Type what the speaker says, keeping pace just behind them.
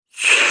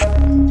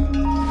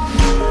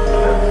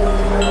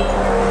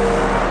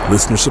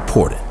Listener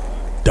supported.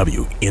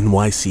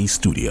 WNYC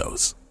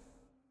Studios.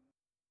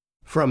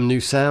 From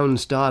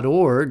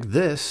newsounds.org,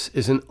 this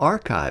is an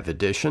archive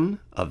edition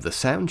of the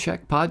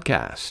Soundcheck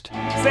Podcast.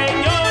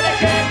 Señores,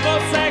 qué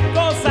cosa es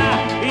cosa,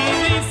 y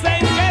dicen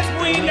que es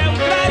muy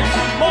neutral,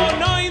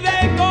 monoide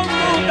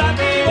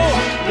conmutativo,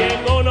 y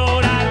en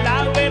honor a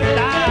la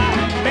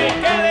verdad, me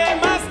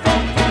quedé más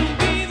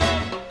confundido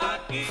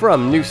aquí.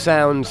 From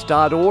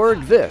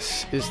newsounds.org,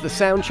 this is the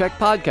Soundcheck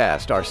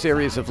Podcast, our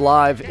series of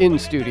live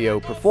in-studio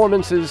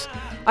performances.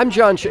 I'm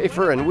John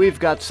Schaefer, and we've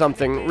got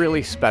something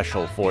really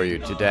special for you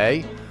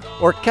today.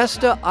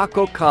 Orquesta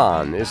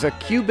Akokán is a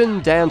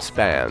Cuban dance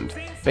band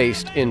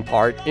based in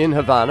part in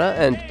Havana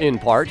and in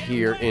part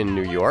here in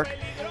New York,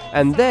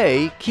 and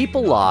they keep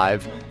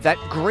alive that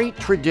great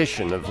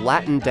tradition of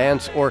Latin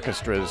dance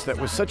orchestras that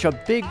was such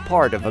a big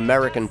part of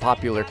American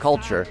popular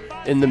culture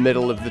in the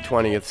middle of the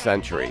 20th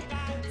century.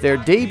 Their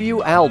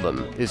debut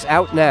album is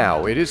out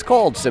now. It is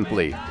called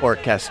simply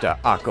Orquesta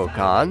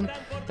Akokán,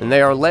 and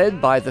they are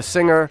led by the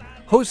singer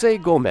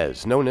José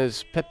Gómez, known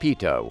as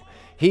Pepito.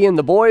 He and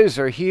the boys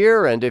are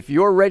here, and if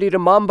you're ready to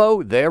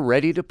mambo, they're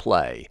ready to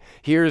play.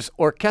 Here's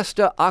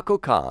Orquesta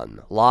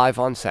Akokán, live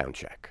on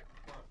Soundcheck.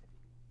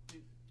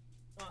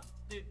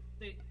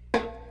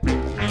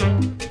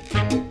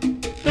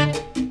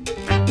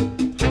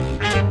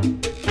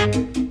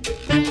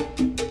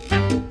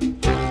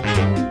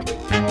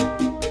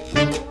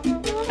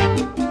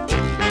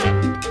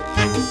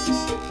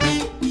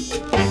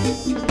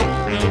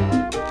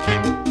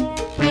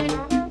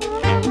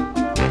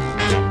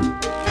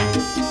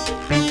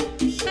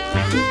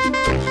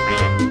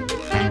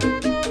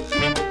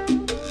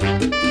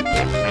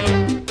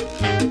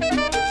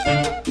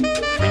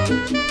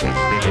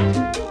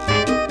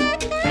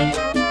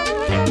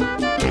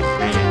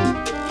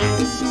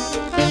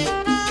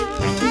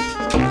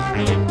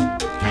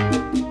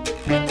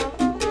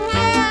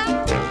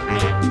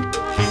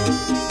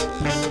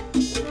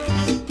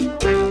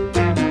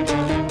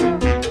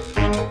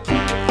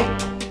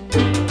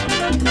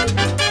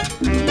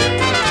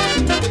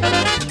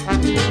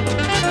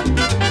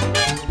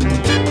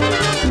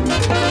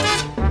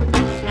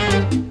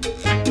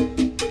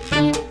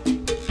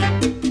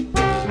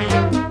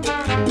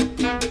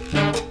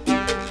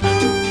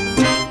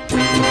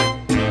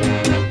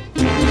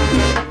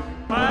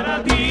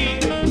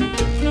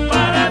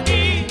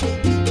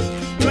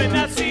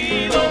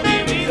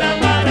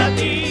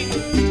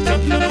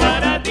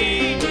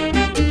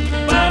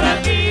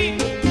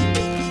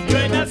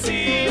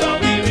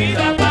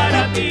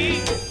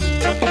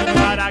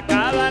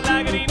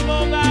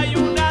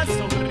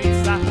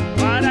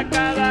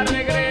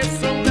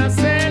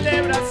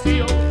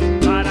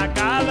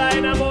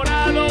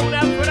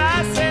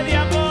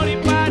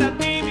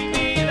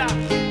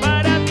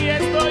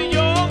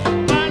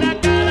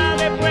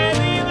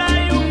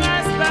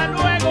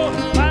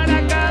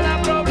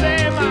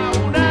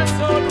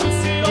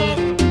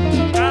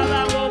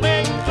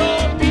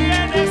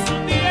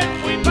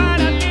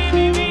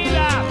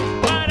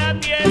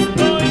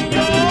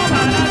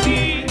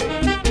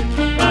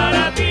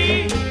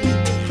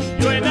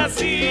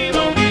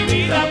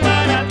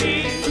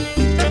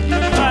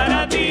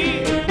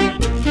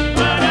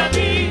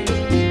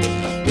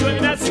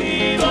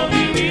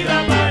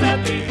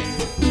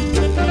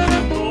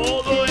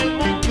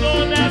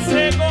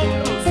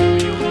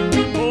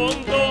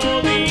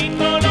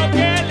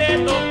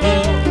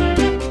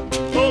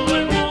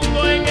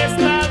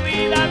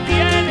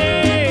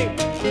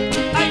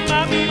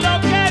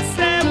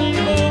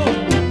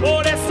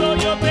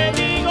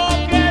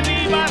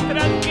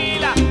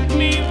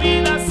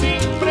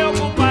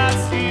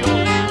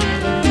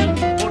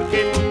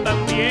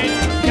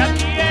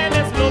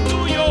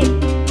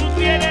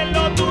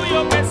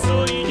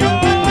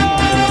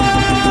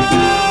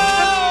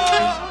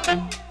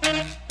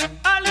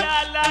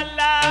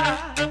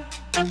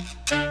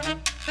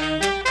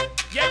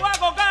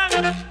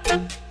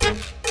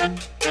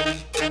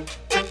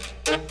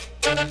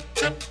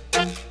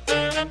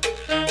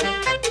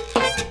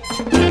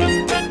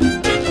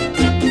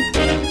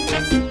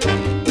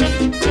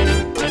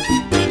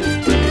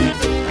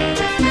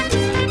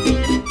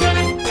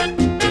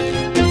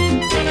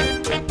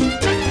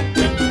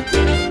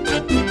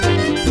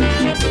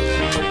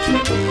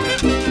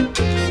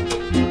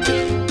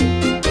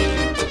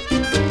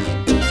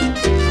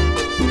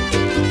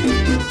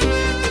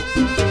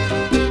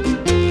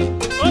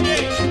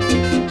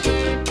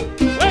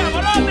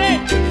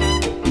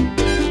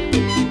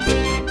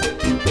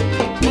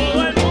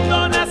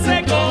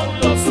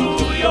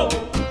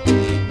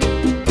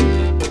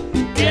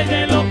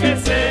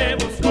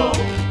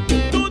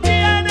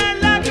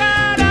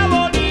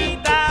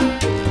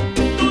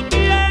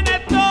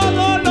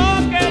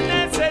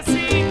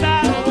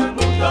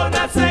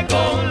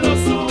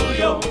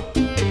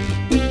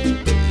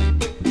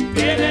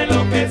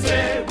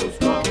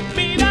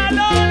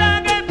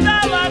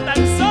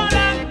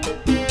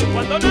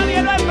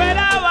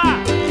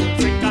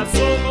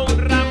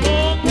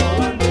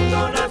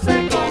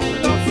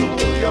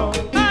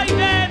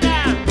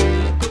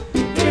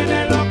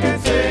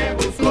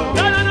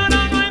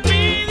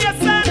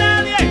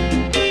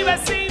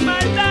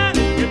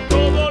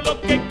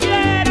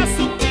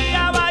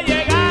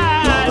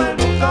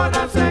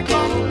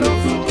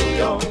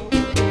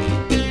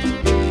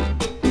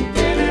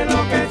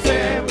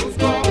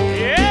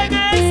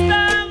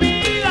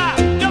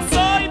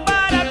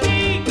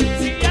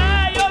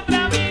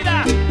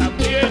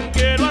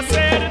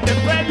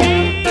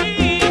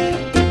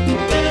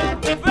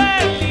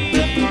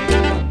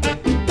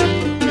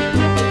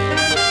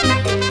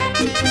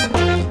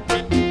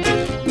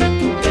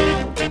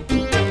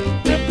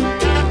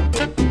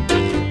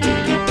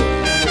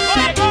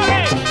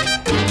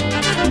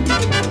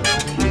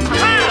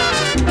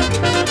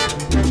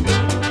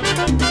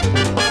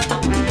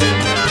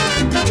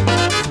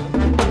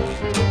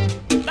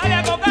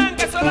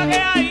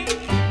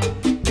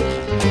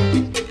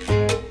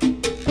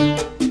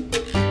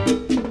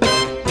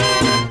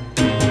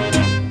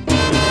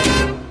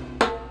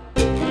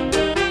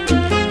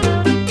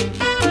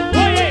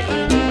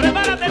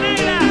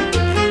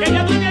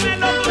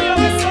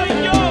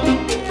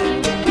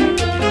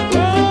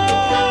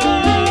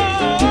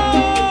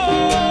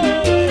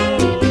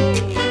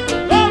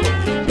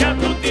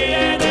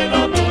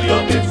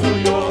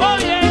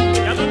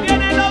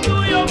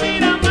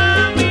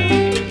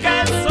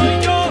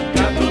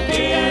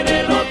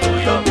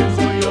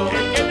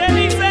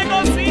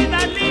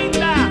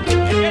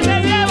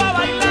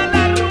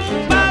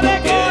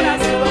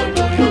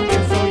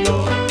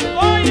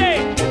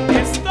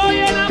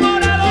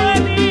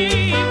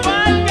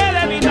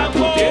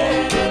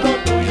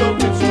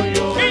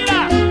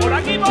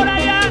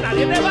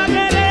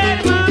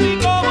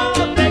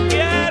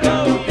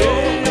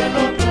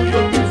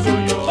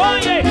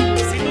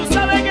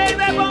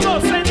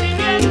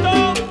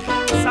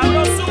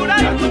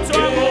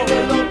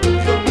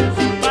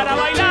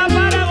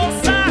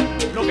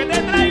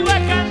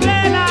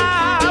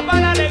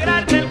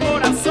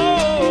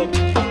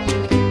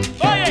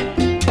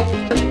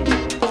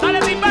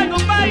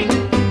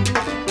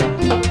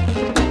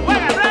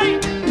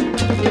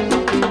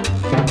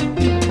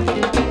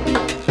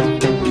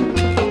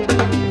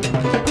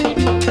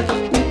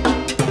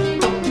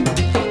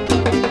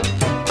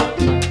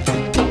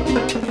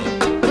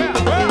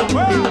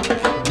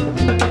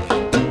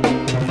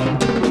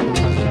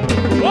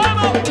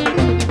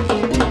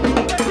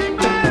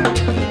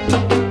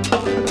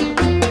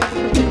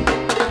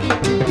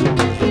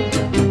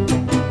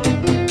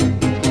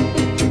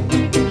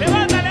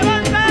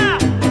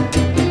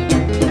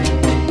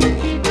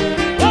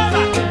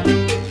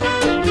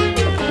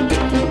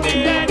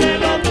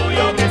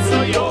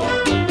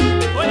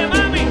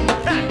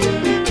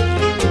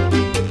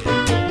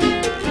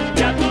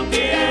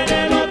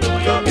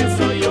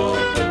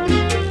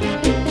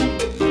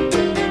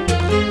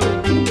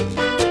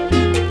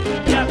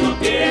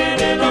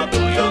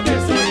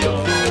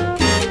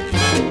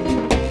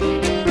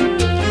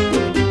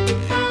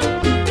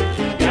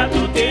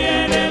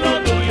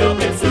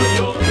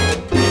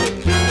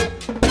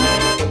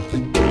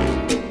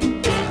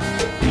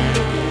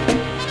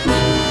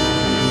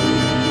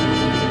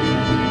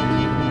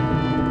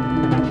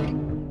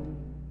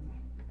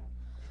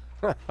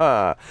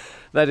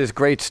 That is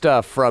great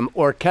stuff from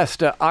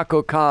Orquesta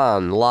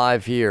Akokán,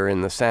 live here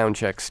in the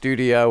Soundcheck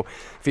studio,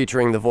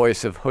 featuring the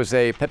voice of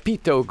José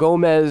Pepito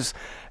Gómez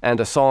and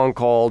a song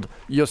called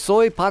Yo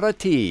Soy Para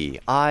Ti,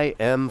 I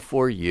Am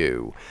For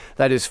You.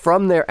 That is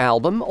from their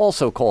album,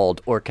 also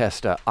called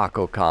Orquesta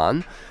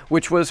Akokán,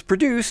 which was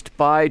produced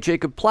by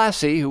Jacob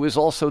Plasse, who is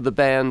also the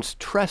band's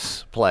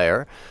tress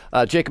player.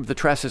 Jacob the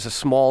Tress is a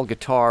small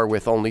guitar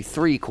with only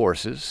 3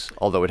 courses,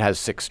 although it has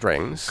 6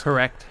 strings.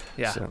 Correct,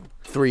 yeah. So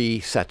 3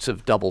 sets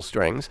of double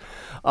strings.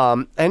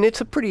 And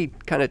it's a pretty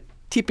kind of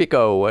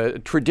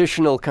típico,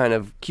 traditional kind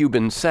of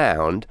Cuban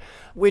sound,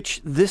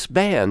 which this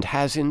band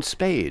has in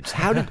spades.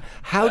 How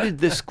did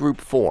this group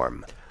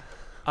form?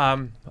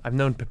 I've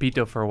known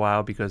Pepito for a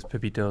while because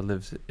Pepito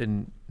lives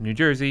in New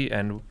Jersey,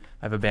 and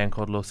I have a band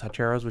called Los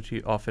Hacheros, which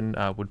he often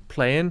would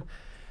play in.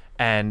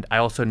 And I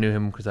also knew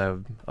him because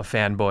I'm a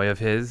fanboy of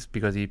his,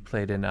 because he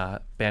played in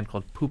a band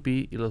called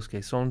Pupi y los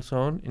que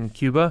son in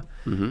Cuba.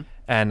 Mm-hmm.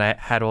 And I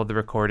had all the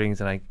recordings,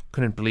 and I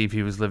couldn't believe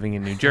he was living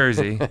in New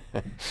Jersey.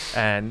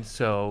 And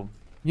so,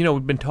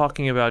 we've been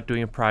talking about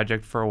doing a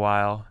project for a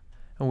while,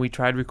 and we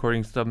tried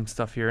recording some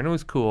stuff here, and it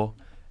was cool.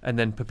 And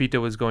then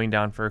Pepito was going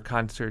down for a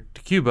concert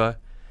to Cuba,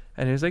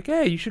 and he was like,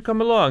 hey, you should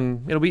come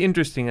along. It'll be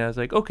interesting. And I was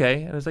like,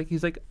 okay. And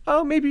he's like,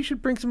 oh, maybe you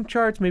should bring some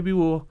charts. Maybe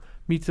we'll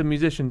meet some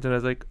musicians. And I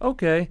was like,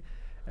 okay.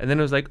 And then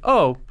it was like,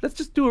 oh, let's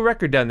just do a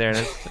record down there.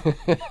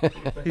 And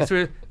he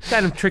sort of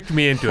kind of tricked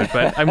me into it,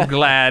 but I'm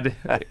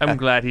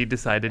glad he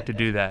decided to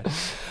do that,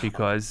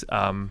 because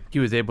he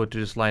was able to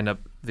just line up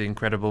the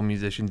incredible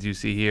musicians you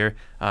see here.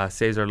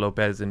 Cesar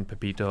Lopez and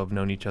Pepito have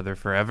known each other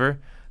forever.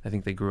 I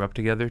think they grew up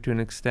together to an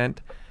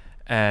extent.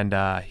 And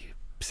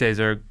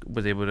Cesar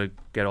was able to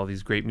get all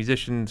these great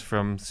musicians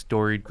from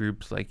storied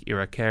groups like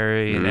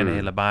Irakere and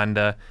N.A. La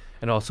Banda,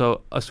 and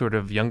also a sort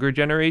of younger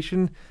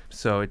generation.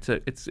 So it's a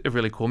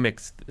really cool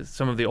mix.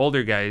 Some of the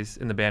older guys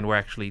in the band were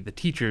actually the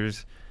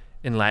teachers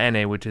in La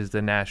N.A., which is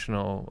the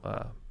national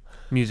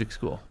music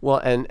school. Well,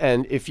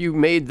 and if you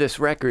made this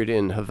record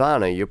in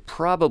Havana, you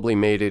probably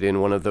made it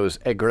in one of those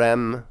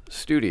EGREM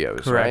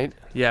studios, Correct. Right?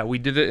 Yeah, we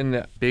did it in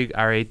the big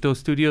Areito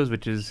studios,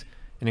 which is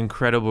an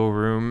incredible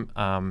room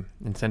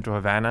in central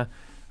Havana.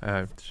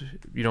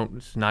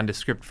 It's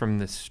nondescript from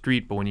the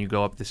street, but when you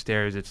go up the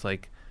stairs, it's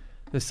like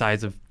the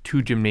size of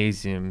 2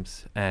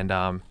 gymnasiums, and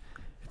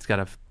it's got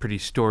a pretty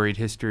storied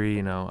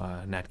history.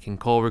 Nat King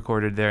Cole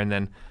recorded there, and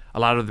then a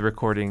lot of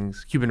the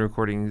Cuban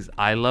recordings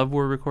I love,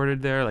 were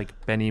recorded there, like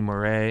Benny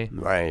Moré,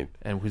 right,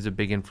 and who's a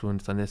big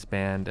influence on this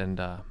band,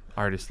 and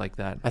artists like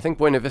that. I think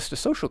Buena Vista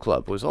Social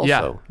Club was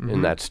also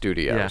in that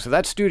studio. Yeah. So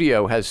that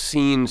studio has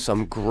seen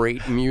some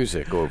great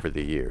music over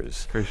the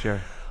years. For sure.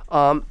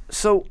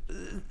 So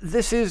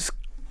this is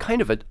kind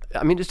of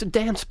it's a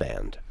dance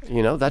band.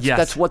 That's Yes.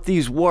 that's what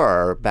these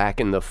were back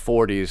in the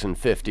 40s and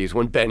 50s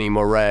when Benny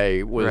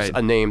Moré was Right.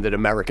 a name that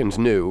Americans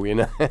knew,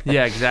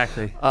 Yeah,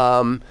 exactly.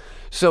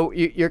 So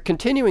you're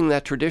continuing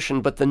that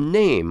tradition, but the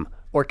name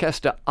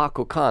Orquesta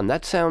Akokán,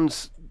 that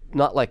sounds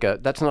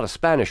that's not a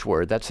Spanish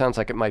word. That sounds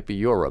like it might be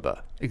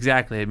Yoruba.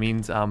 Exactly. It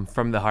means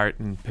from the heart,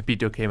 and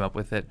Pepito came up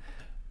with it.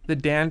 The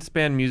dance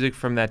band music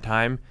from that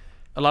time,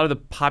 a lot of the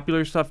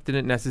popular stuff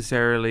didn't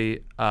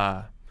necessarily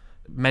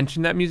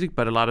mention that music,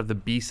 but a lot of the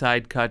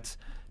B-side cuts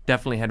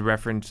definitely had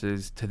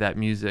references to that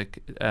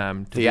music.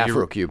 To the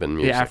Afro-Cuban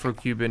music. The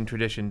Afro-Cuban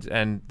traditions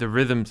and the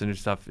rhythms and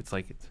stuff.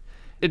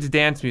 It's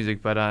dance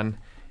music, but on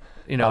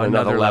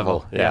another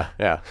level.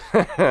 Yeah.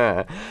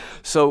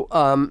 So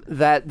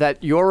that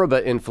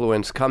Yoruba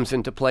influence comes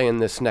into play in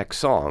this next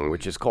song,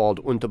 which is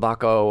called Un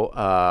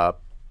Tabaco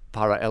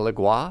para el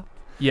Agua.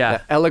 Yeah.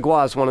 Now, El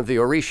Agua is one of the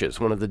Orishas,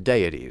 one of the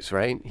deities,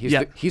 right?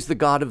 He's the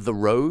god of the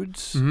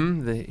roads.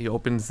 Mm-hmm. He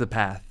opens the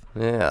path.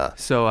 Yeah.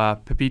 So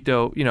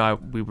Pepito,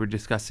 we were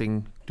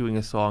discussing doing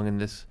a song in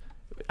this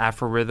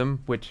Afro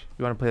rhythm, which,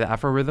 you want to play the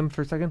Afro rhythm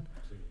for a second?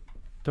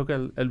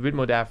 Toca el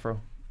ritmo de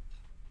Afro.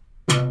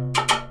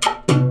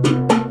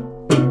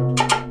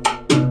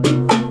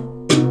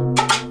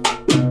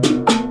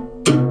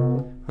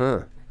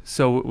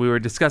 So we were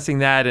discussing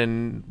that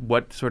and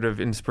what sort of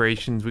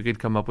inspirations we could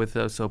come up with.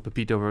 So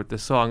Pepito wrote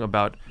this song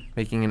about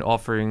making an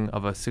offering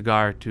of a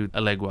cigar to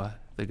Elegua,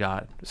 the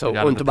god. So the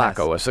god un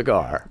tobacco, a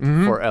cigar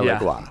for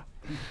Elegua.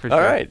 For All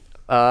sure. right.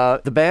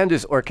 The band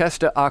is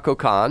Orquesta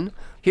Akokán.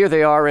 Here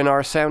they are in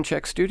our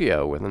Soundcheck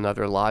studio with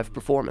another live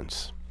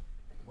performance.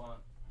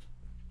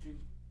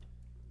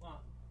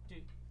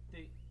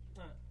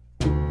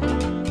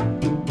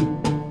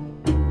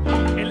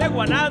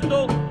 Elegua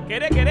nato,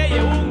 quere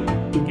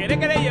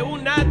quere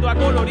un nato a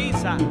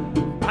coloriza.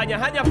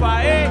 Haña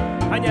fae,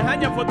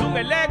 fotun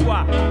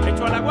elegua,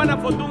 hecho a la guana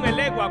fotun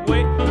elegua,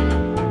 güey.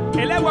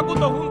 Elegua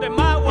cuto junde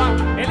magua,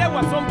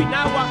 elegua son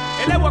binagua,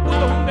 elegua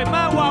cuto junde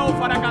magua, o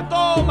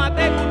faracató,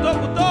 mate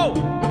cuto,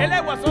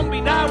 elegua son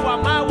binagua,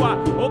 magua,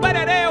 o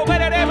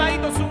berere,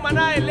 maito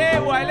sumana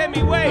elegua, ele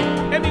mi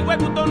güey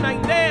cuto na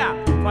indea,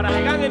 para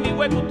llegar en mi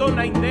güey cuto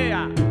na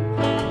indea.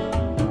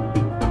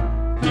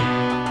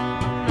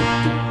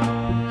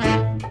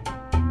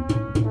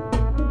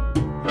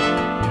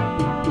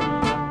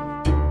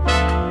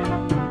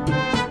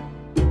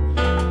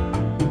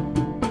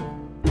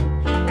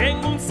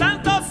 un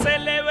santo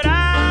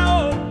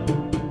celebrado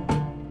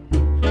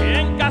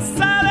en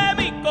casa de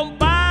mi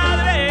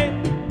compadre.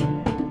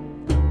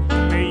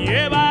 Me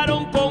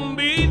llevaron con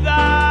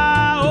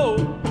vida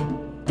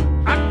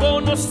a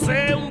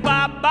conocer un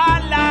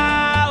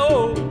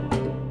babalao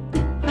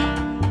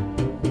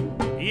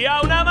y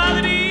a una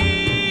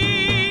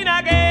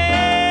madrina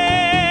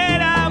que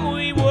era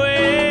muy buena.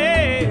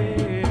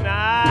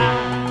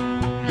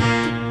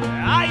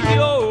 Ay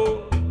Dios,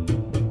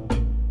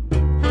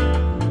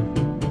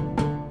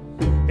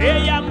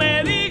 ella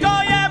me dijo: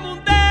 oye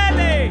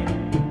Mundele,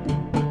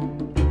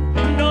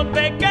 no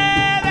te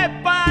quedes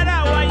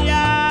parado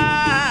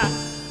allá,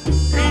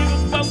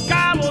 junto a un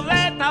cabo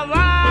de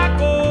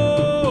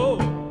tabaco,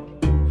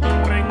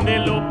 prende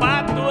los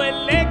patos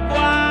en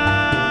legua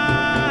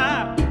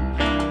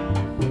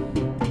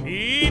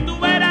y tú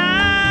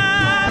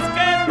verás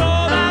que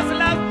todas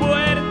las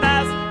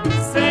puertas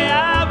se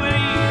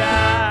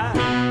abrirán.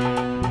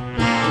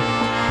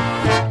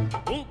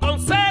 Un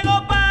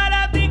consejo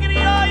para ti,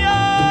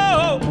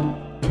 criollo,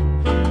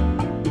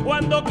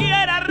 cuando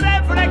quieras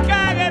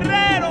refrescar,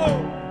 guerrero,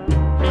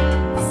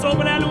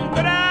 sobre un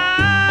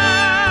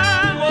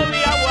trago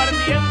de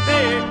aguardiente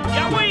y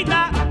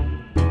agüita,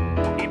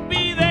 y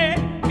pide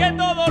que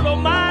todo lo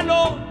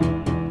malo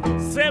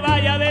se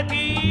vaya de ti.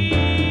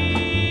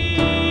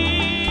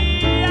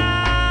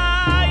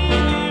 Ay,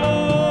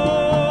 Dios.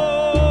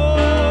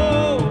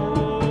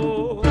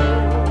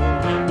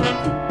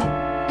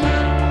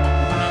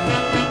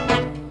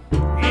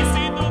 Y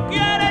si tú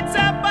quieres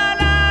echar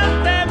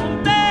pa'lante,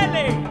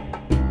 Montele,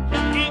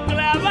 y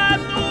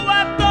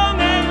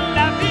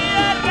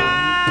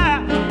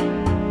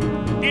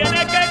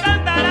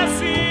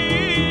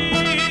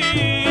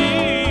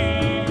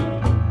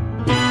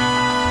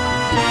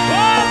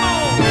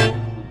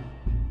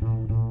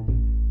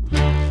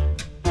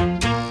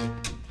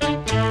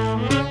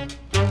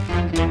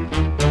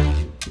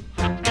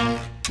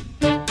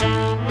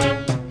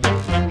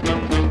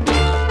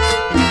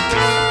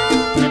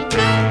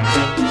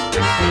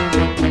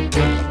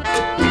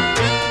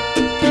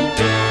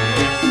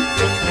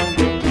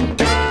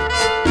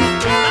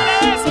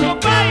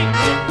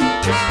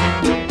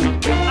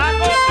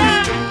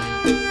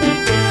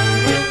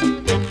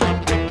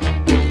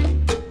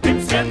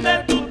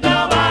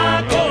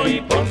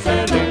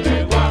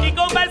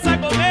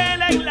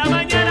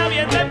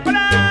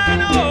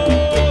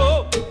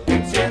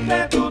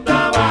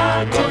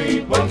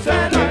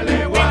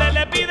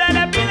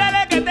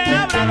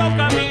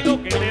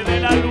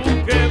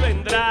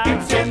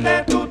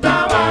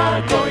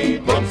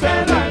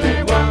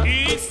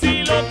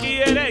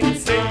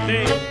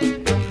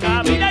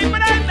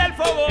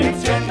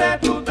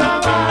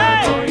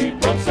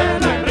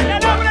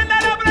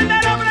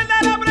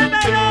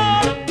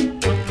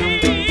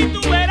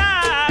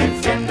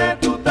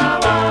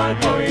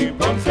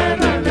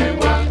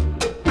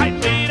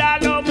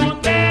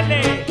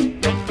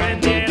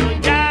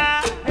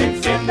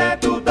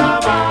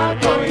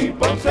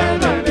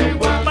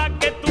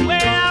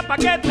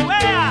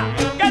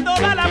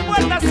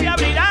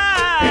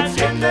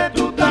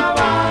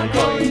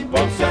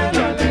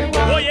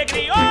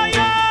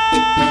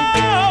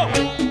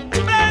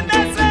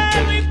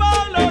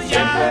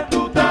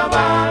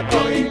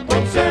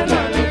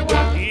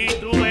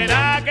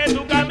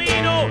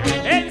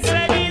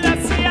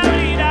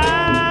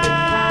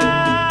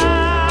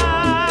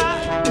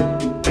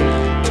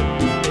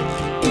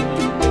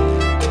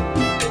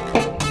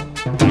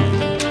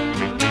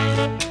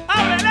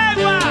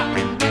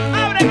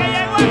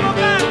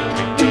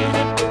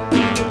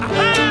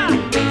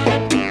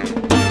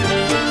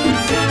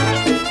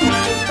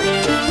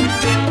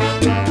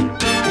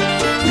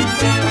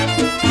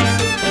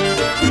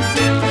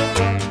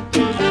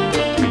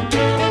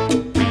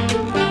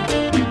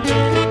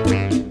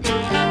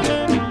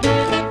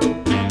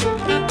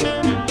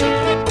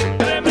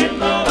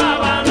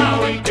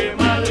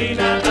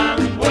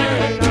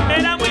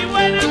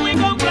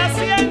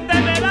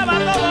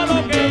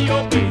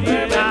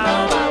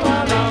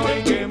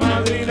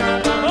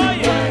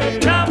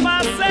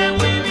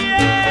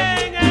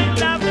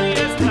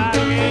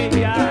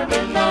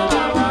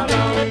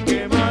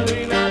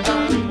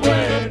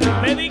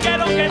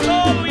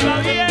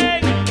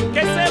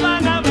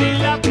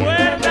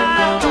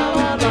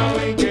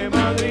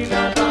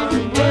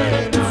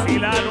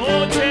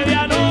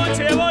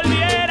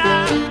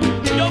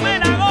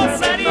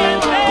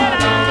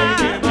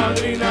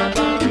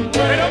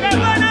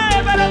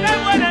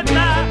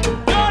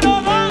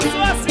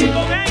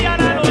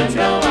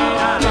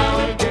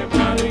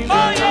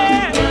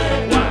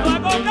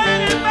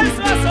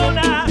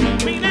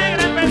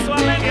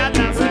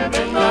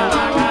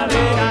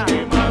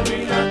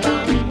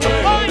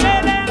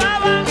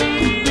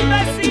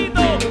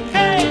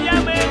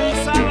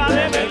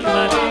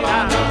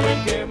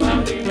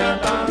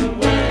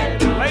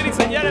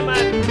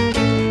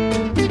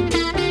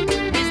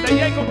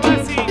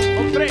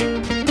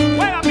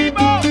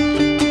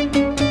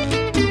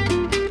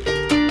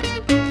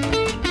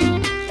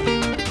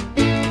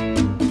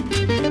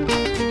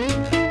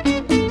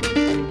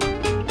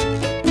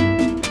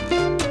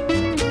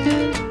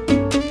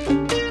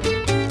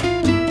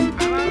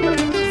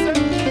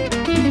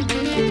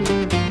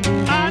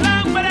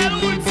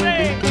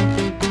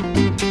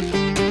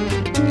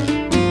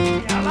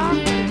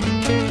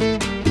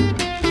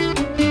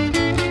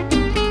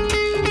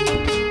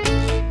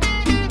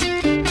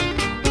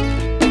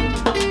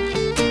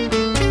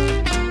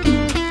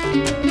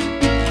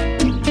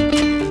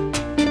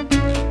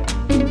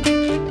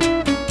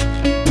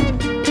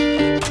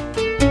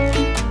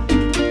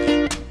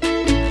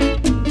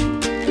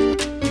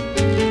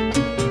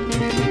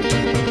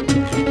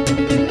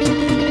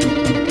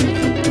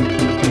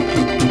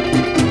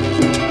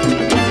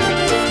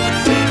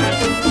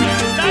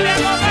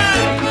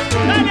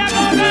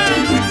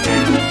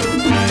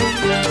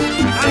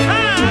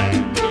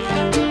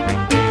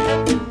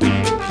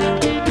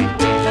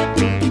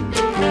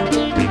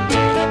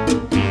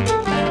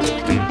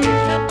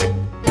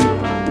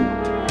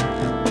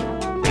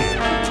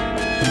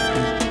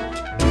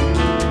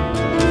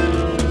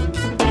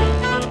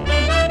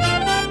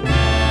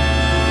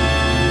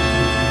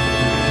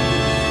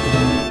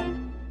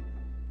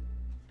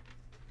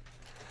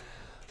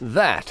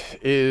That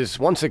is,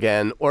 once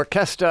again,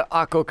 Orquesta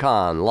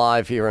Akokán,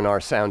 live here in our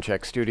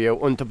soundcheck studio.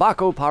 Un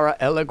tabaco para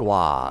el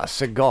agua,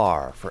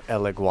 cigar for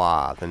el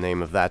agua, the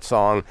name of that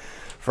song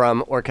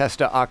from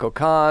Orquesta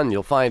Akokán.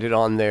 You'll find it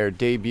on their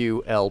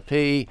debut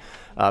LP,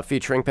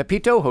 featuring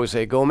Pepito,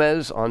 José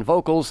Gómez on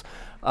vocals.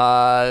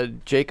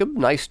 Jacob,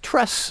 nice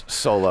tress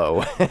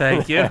solo.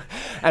 Thank you.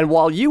 And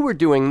while you were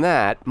doing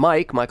that,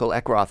 Michael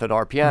Eckroth at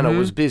our piano,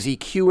 was busy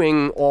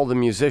cueing all the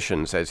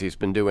musicians, as he's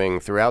been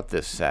doing throughout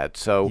this set.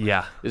 So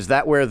Yeah. is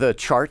that where the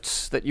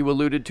charts that you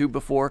alluded to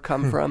before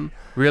come from?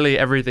 Really,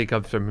 everything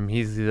comes from him.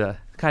 He's the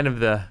kind of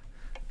the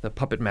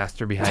puppet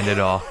master behind it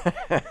all.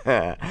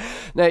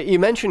 Now, you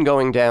mentioned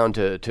going down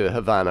to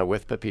Havana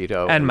with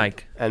Pepito. And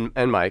Mike. And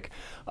Mike.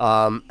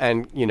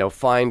 And, you know,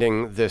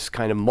 finding this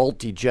kind of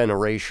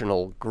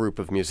multi-generational group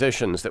of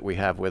musicians that we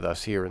have with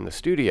us here in the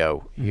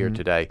studio here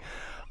today.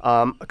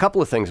 A couple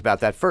of things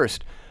about that.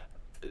 First,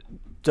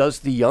 does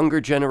the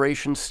younger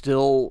generation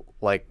still,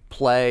 like,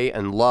 play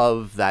and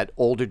love that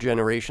older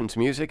generation's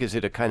music? Is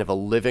it a kind of a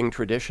living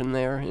tradition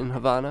there in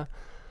Havana?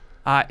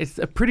 It's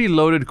a pretty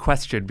loaded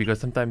question because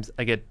sometimes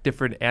I get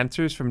different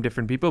answers from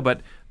different people, but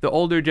the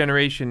older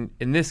generation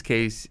in this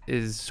case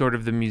is sort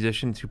of the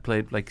musicians who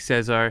played like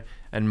Cesar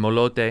and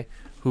Molote,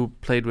 who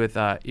played with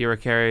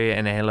Irakere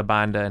and Ahela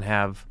Banda and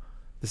have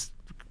this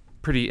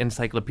pretty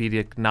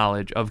encyclopedic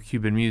knowledge of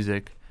Cuban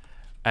music,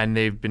 and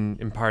they've been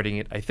imparting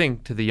it, I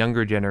think, to the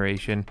younger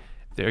generation.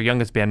 Their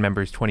youngest band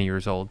member is 20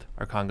 years old,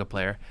 our conga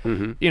player.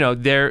 You know,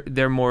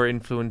 they're more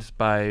influenced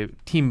by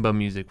timba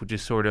music, which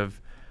is sort of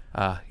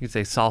you could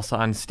say salsa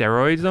on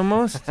steroids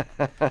almost.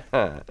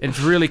 It's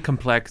really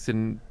complex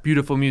and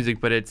beautiful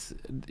music, but it's,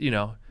 you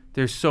know,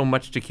 there's so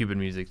much to Cuban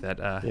music that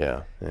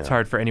it's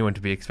hard for anyone to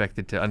be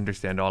expected to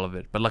understand all of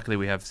it. But luckily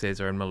we have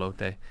Cesar and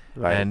Molote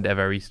and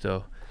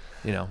Evaristo,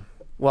 you know.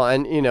 Well,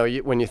 and, you know,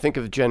 when you think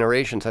of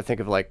generations, I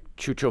think of, like,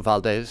 Chucho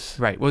Valdez.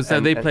 Right. Well,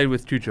 so they played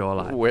with Chucho a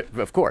lot.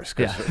 Of course,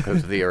 because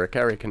of the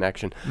Irakere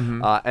connection.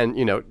 And,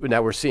 you know,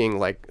 now we're seeing,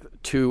 like,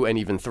 2 and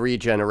even 3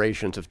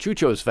 generations of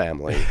Chucho's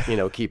family, you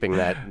know, keeping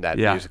that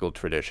musical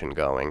tradition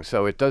going.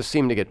 So it does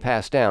seem to get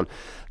passed down.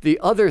 The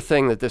other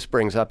thing that this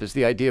brings up is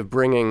the idea of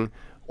bringing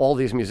all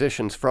these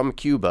musicians from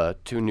Cuba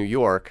to New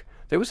York.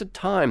 There was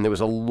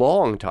a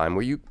long time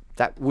where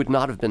that would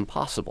not have been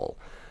possible.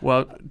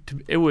 Well,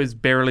 it was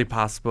barely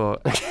possible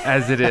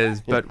as it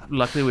is, but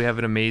luckily we have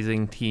an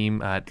amazing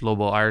team at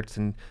Global Arts,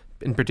 and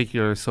in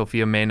particular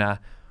Sofia Mena,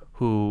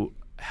 who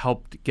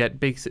helped get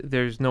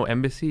there's no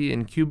embassy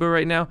in Cuba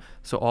right now,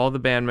 so all the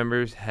band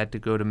members had to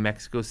go to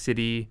Mexico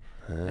City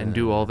and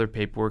do all their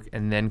paperwork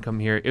and then come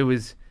here. It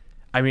was,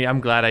 I mean, I'm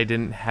glad I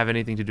didn't have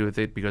anything to do with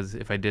it, because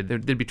if I did,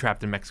 they'd be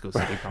trapped in Mexico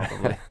City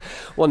probably.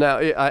 Well,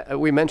 now,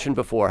 we mentioned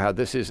before how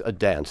this is a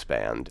dance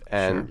band,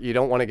 and you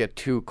don't want to get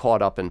too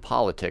caught up in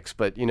politics,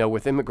 but, you know,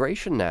 with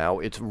immigration now,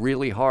 it's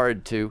really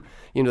hard to,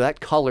 you know, that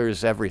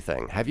colors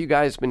everything. Have you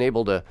guys been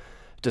able to,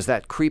 does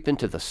that creep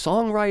into the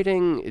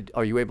songwriting?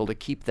 Are you able to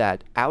keep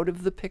that out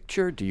of the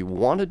picture? Do you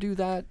want to do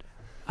that?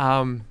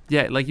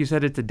 Yeah, like you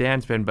said, it's a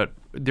dance band, but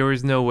there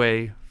was no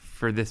way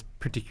for this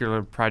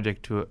particular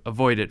project to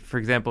avoid it. For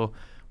example,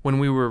 when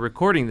we were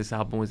recording this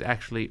album was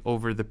actually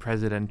over the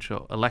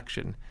presidential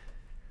election.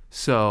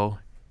 So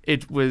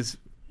it was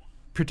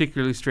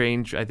particularly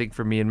strange, I think,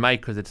 for me and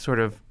Mike, because it's sort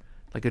of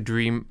like a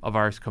dream of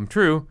ours come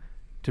true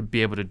to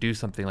be able to do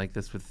something like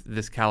this with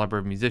this caliber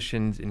of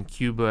musicians in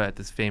Cuba at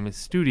this famous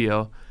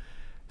studio.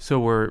 So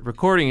we're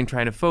recording and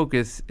trying to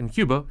focus in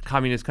Cuba,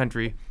 communist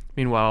country.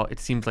 Meanwhile, it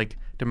seems like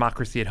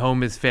democracy at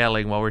home is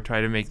failing while we're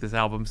trying to make this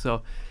album.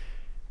 So,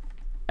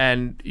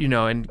 and, you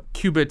know, and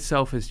Cuba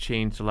itself has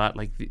changed a lot.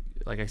 Like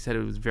I said,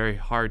 it was very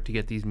hard to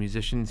get these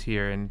musicians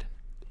here, and,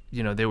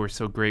 you know, they were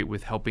so great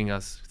with helping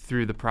us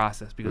through the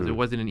process, because it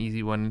wasn't an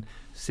easy one.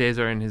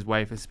 Cesar and his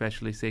wife,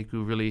 especially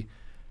Sekou, really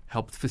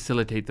helped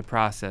facilitate the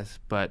process.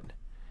 But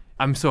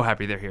I'm so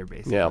happy they're here,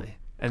 basically. Yeah.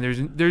 And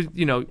there's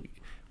you know,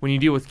 when you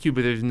deal with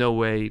Cuba, there's no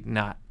way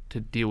not to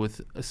deal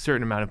with a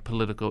certain amount of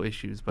political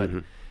issues. But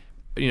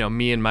you know,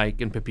 me and Mike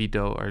and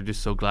Pepito are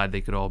just so glad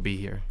they could all be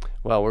here.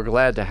 Well, we're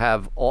glad to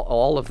have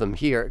all of them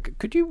here.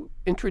 Could you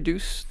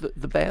introduce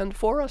the band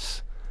for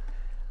us?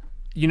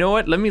 You know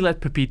what? Let me let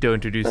Pepito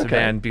introduce the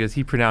band, because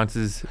he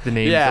pronounces the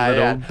names a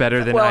little better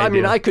than I do. Well, I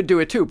mean, I could do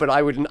it too, but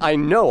I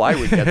know I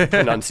would get the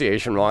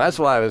pronunciation wrong. That's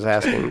why I was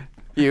asking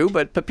you.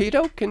 But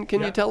Pepito, can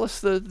you tell us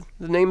the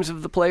names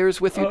of the players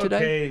with you today?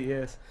 Okay,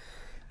 yes.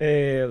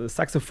 The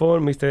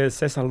saxophone, Mr.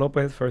 César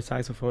López for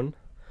saxophone.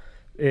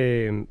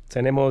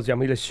 Tenemos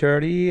Yamile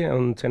Sherry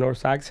on tenor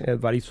sax,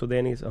 Evaristo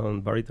Dennis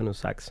on baritone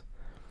sax.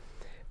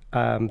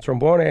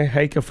 Trombone,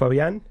 Heike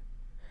Fabian,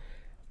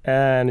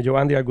 and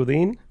Joandy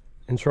Agudin.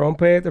 And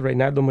trumpet,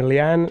 Reynaldo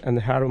Milian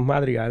and Harold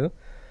Madrigal.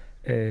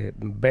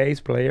 Bass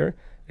player,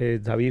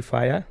 David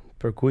Falla.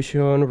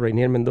 Percussion,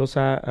 Rainier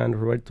Mendoza and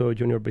Roberto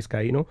Jr.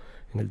 Vizcaíno.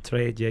 En el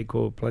tre,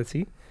 Jacob Plasse.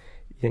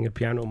 Y en el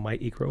piano,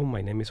 Michael Eckroth.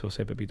 My name is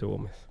José Pepito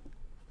Gómez.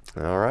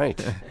 All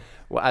right.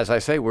 Well, as I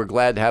say, we're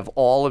glad to have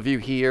all of you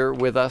here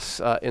with us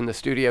in the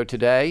studio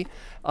today.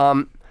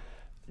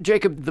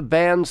 Jacob, the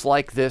bands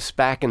like this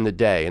back in the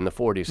day, in the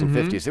 40s and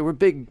 50s, there were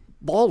big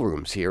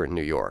ballrooms here in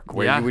New York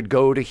where you would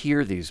go to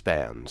hear these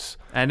bands.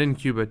 And in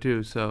Cuba,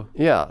 too, so...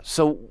 Yeah,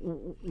 so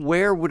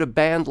where would a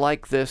band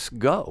like this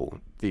go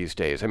these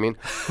days? I mean,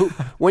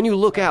 when you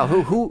look out,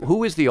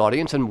 who is the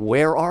audience and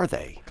where are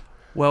they?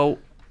 Well,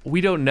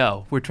 we don't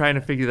know. We're trying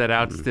to figure that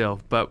out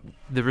still, but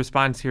the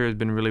response here has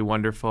been really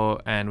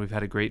wonderful, and we've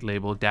had a great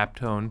label,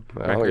 Daptone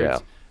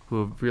Records,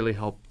 who have really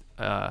helped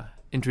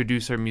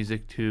introduce our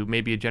music to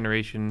maybe a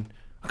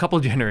couple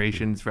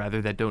generations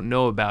rather, that don't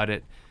know about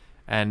it.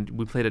 And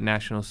we played at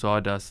National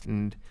Sawdust,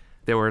 and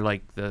there were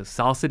like the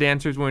salsa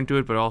dancers were into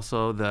it, but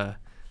also the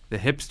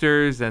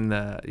hipsters and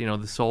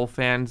the soul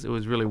fans. It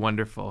was really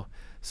wonderful.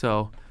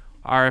 So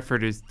our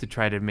effort is to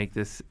try to make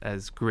this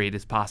as great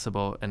as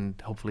possible, and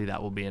hopefully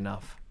that will be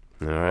enough.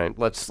 All right,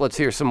 let's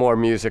hear some more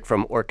music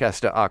from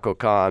Orquesta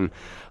Akokán.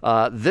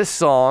 This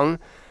song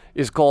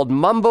is called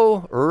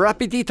Mambo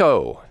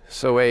Rapidito,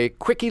 so a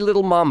quickie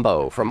little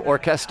mambo from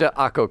Orquesta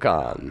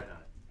Akokán.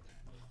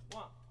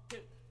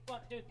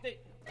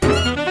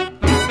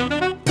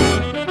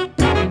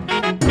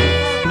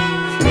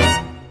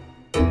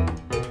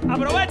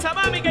 Aprovecha,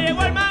 mami, que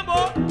llegó el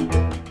mambo.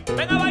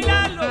 Ven a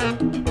bailarlo.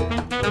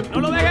 No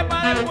lo dejes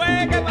para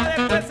después, que para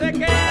después se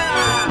queda.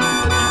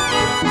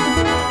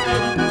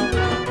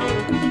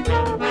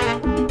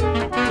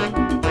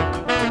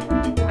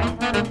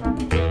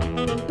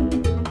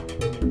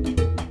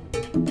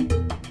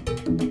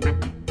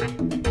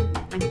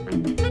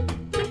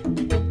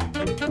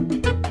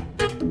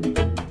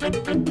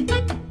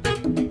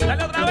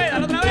 Dale otra vez,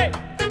 dale otra vez.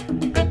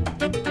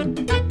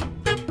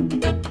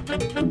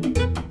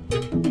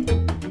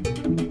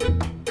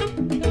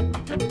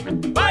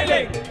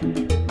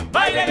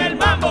 Bailen el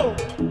mambo,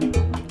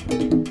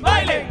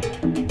 bailen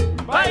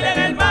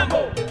el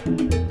mambo,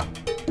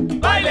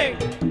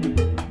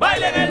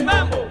 bailen el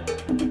mambo,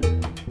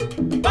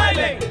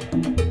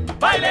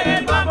 bailen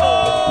el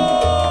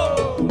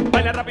mambo.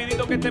 Baila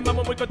rapidito que este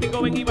mambo muy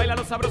cortico, ven y baila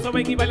lo sabroso,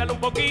 ven y bailalo un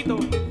poquito.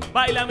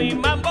 Baila mi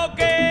mambo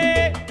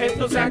que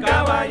esto se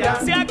acaba ya,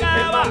 se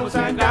acaba, el mambo se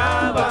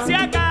acaba, se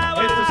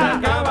acaba, esto se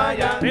acaba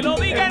ya, te lo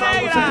dije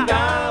negra, se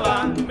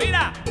acaba.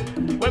 Mira.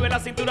 Mueve la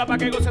cintura pa'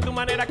 que goce a tu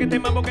manera, que este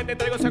mambo que te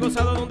traigo se ha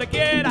gozado donde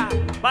quiera.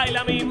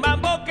 Baila mi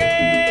mambo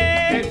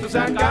que esto se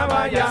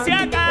acaba ya, se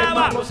acaba, el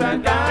mambo se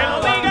acaba. Te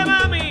lo diga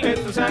mami,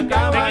 esto se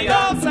acaba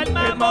ya, goza el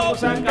mambo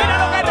se acaba. Mira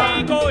lo que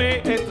rico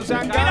es, esto se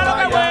acaba. Mira lo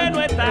que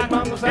bueno está, el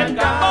mambo se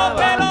acaba. El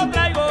mambo te lo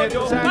traigo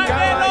yo, pa' que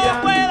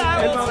lo pueda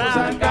gozar. El mambo se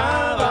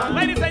acaba.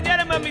 Ladies and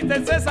gentlemen,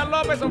 Mr. César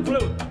López on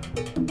flute.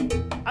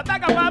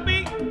 Ataca,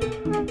 papi.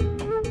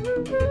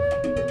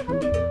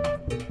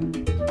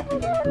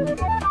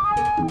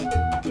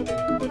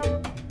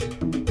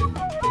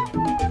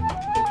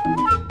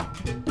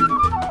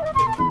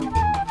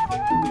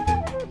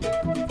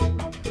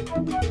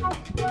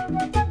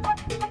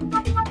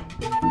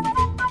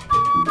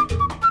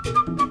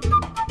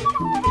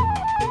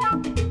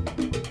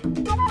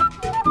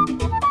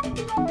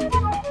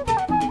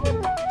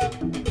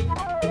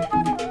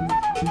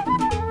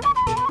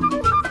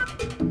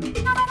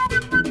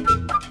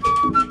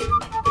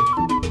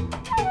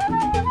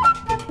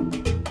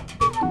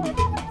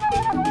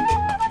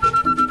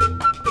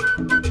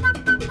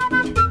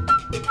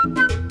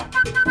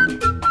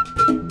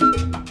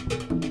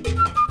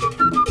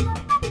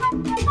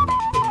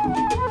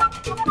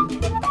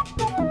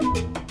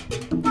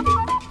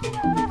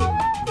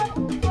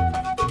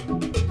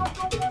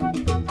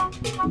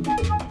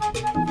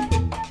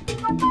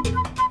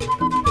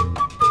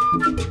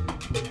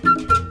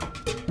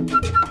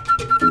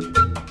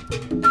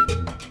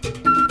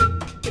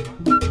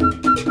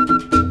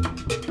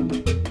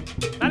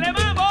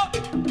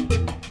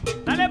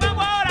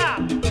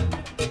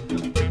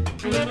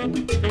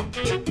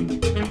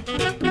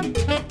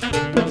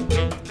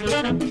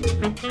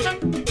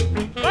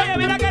 Oye,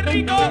 mira qué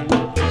rico.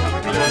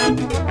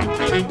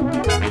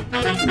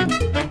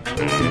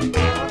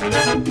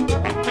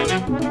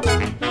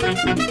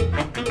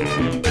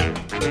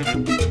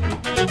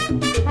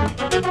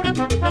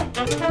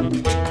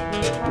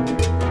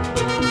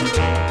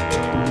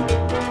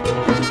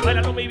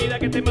 Bailalo mi vida,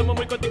 que este mambo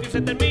muy cortito y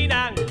se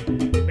terminan.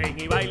 Ven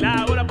y baila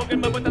ahora porque el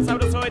mambo está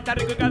sabroso, está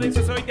rico y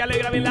cadencioso y te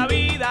alegra bien la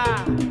vida.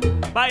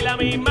 Baila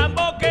mi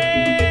mambo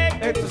que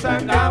esto se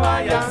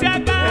acaba ya, se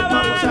acaba, el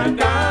mambo se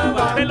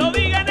acaba, te lo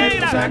diga negra,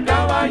 esto se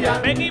acaba ya,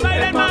 ven y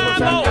baila el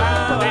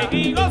mambo, ven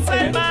y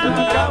goza el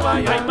mambo,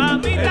 ay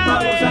mamita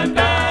ven,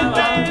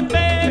 ven,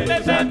 ven,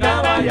 ven, se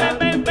acaba ya,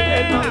 ven, ven,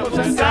 el mambo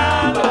se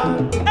acaba,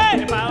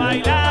 pa'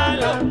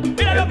 bailarlo,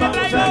 mira lo que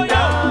traigo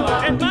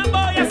yo, el mambo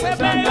ya se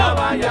pegó,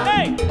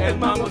 hey, el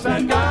mambo se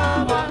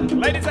acaba.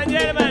 Ladies and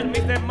gentlemen,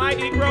 Mr.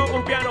 Michael Eckroth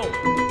on piano.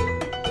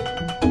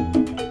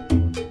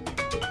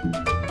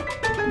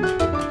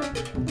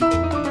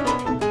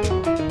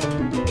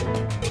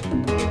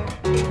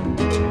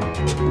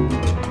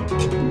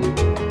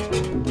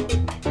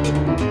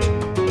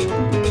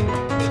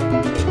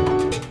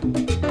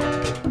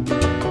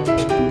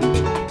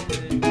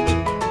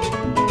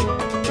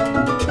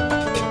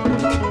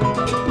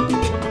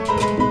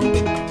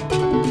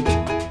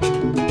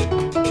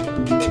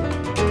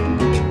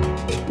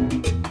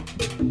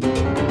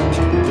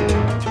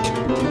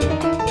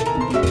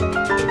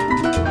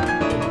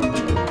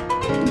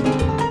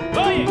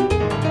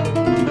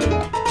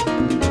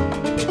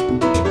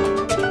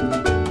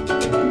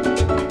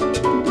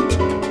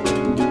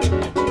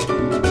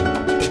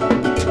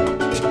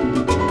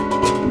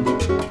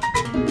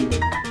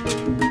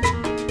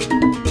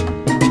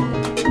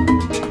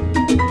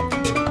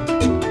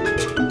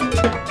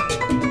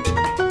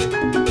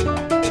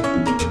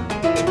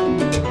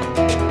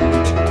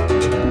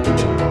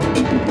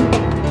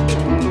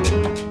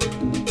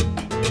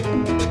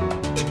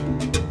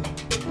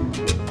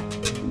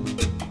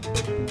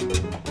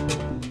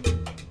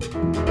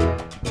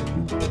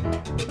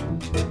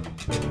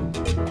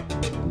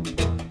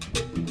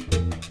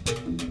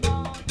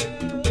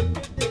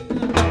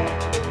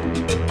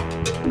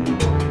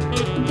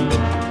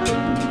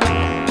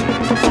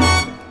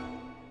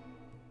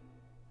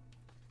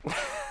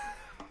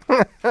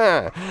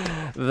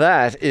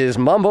 That is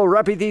Mambo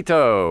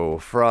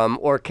Rapidito from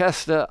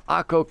Orquesta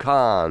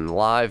Akokán,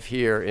 live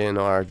here in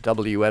our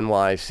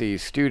WNYC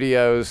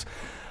studios.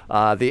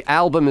 The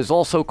album is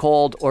also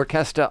called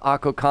Orquesta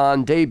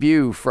Akokán,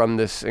 debut from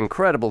this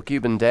incredible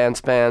Cuban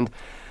dance band.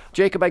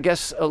 Jacob, I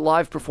guess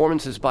live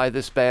performances by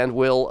this band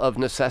will, of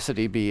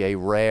necessity, be a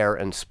rare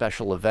and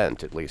special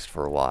event, at least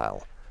for a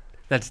while.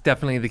 That's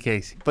definitely the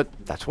case. But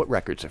that's what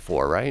records are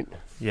for, right?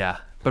 Yeah,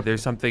 but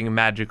there's something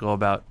magical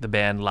about the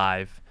band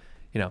live.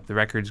 You know, the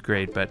record's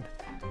great, but,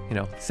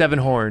 7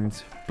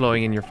 horns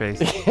blowing in your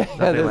face.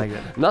 Nothing like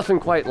it. Nothing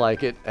quite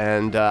like it.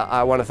 And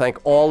I want to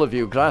thank all of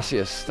you.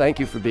 Gracias. Thank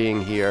you for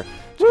being here.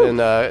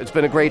 It's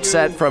been a great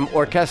set from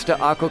Orquesta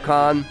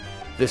Akokán.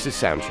 This is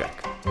Soundcheck.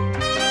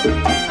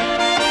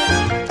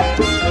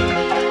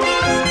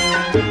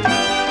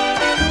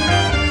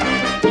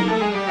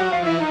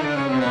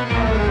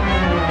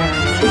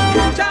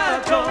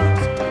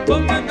 Muchachos,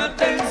 pongan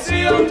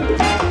atención,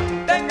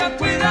 tengan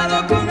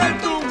cuidado con el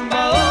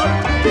tumbador.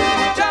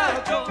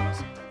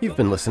 Muchachos. You've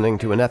been listening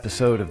to an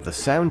episode of the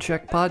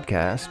Soundcheck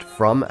podcast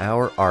from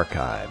our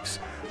archives.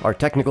 Our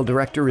technical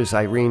director is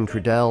Irene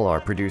Trudell.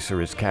 Our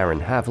producer is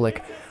Caryn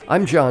Havlik.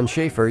 I'm John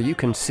Schaefer. You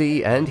can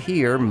see and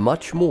hear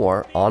much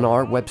more on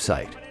our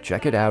website.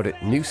 Check it out at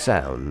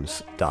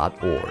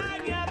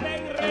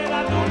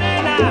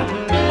newsounds.org.